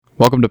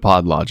Welcome to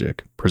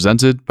PodLogic,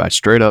 presented by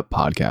Straight Up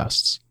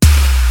Podcasts.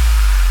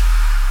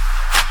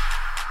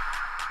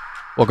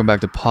 Welcome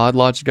back to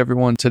PodLogic,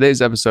 everyone.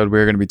 Today's episode,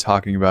 we're going to be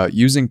talking about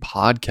using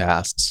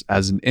podcasts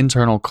as an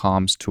internal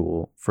comms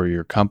tool for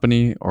your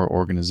company or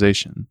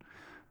organization.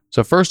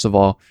 So first of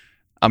all,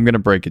 I'm going to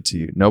break it to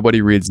you.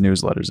 Nobody reads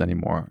newsletters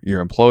anymore.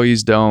 Your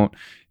employees don't.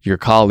 Your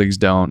colleagues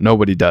don't.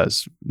 Nobody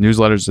does.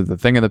 Newsletters are the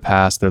thing of the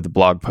past. They're the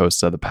blog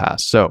posts of the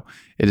past. So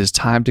it is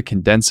time to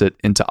condense it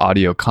into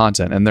audio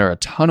content. And there are a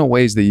ton of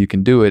ways that you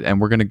can do it. And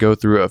we're going to go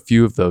through a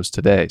few of those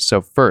today.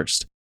 So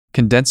first,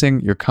 condensing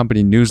your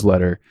company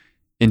newsletter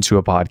into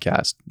a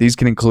podcast. These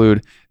can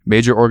include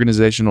major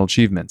organizational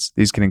achievements.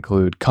 These can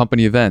include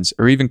company events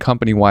or even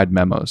company-wide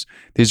memos.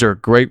 These are a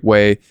great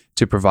way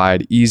to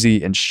provide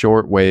easy and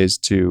short ways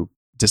to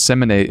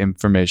disseminate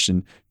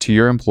information to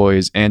your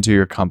employees and to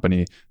your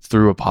company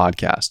through a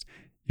podcast.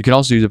 You can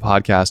also use a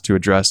podcast to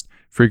address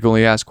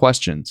frequently asked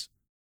questions.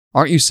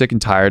 Aren't you sick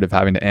and tired of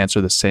having to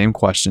answer the same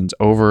questions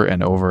over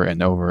and over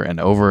and over and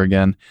over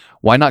again?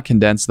 Why not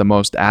condense the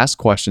most asked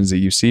questions that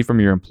you see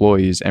from your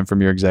employees and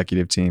from your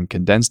executive team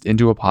condensed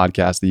into a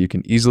podcast that you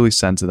can easily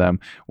send to them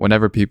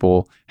whenever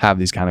people have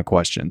these kind of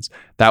questions?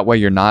 That way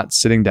you're not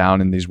sitting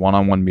down in these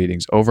one-on-one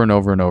meetings over and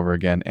over and over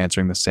again,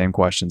 answering the same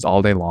questions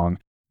all day long,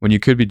 when you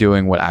could be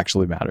doing what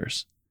actually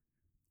matters.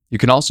 You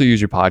can also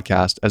use your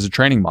podcast as a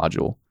training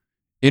module,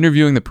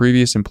 interviewing the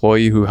previous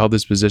employee who held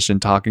this position,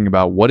 talking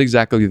about what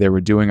exactly they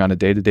were doing on a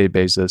day-to-day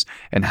basis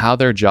and how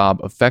their job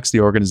affects the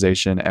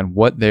organization and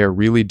what they are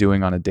really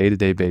doing on a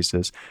day-to-day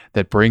basis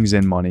that brings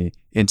in money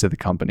into the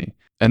company.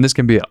 And this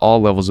can be at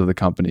all levels of the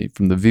company,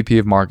 from the VP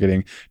of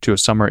marketing to a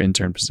summer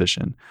intern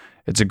position.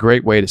 It's a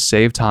great way to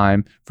save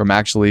time from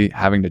actually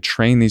having to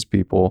train these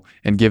people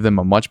and give them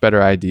a much better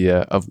idea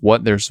of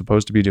what they're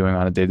supposed to be doing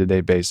on a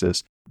day-to-day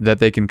basis that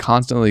they can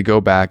constantly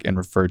go back and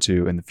refer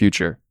to in the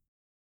future.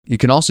 You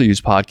can also use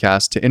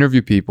podcasts to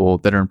interview people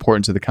that are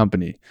important to the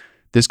company.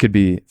 This could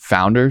be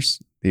founders,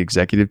 the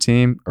executive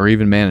team, or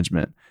even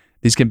management.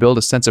 These can build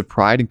a sense of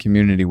pride and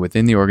community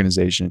within the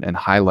organization and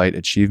highlight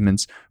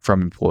achievements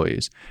from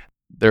employees.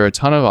 There are a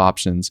ton of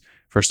options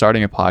for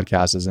starting a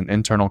podcast as an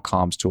internal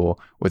comms tool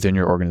within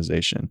your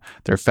organization.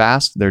 They're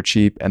fast, they're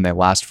cheap, and they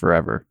last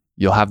forever.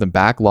 You'll have them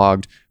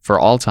backlogged for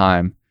all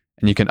time,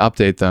 and you can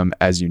update them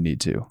as you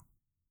need to.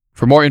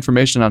 For more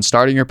information on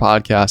starting your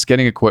podcast,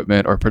 getting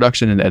equipment, or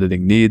production and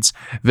editing needs,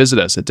 visit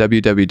us at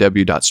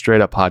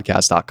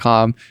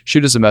www.straightuppodcast.com.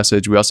 Shoot us a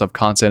message. We also have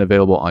content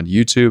available on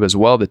YouTube as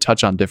well to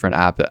touch on different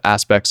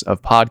aspects of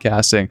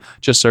podcasting.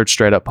 Just search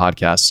Straight Up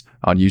Podcasts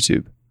on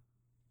YouTube.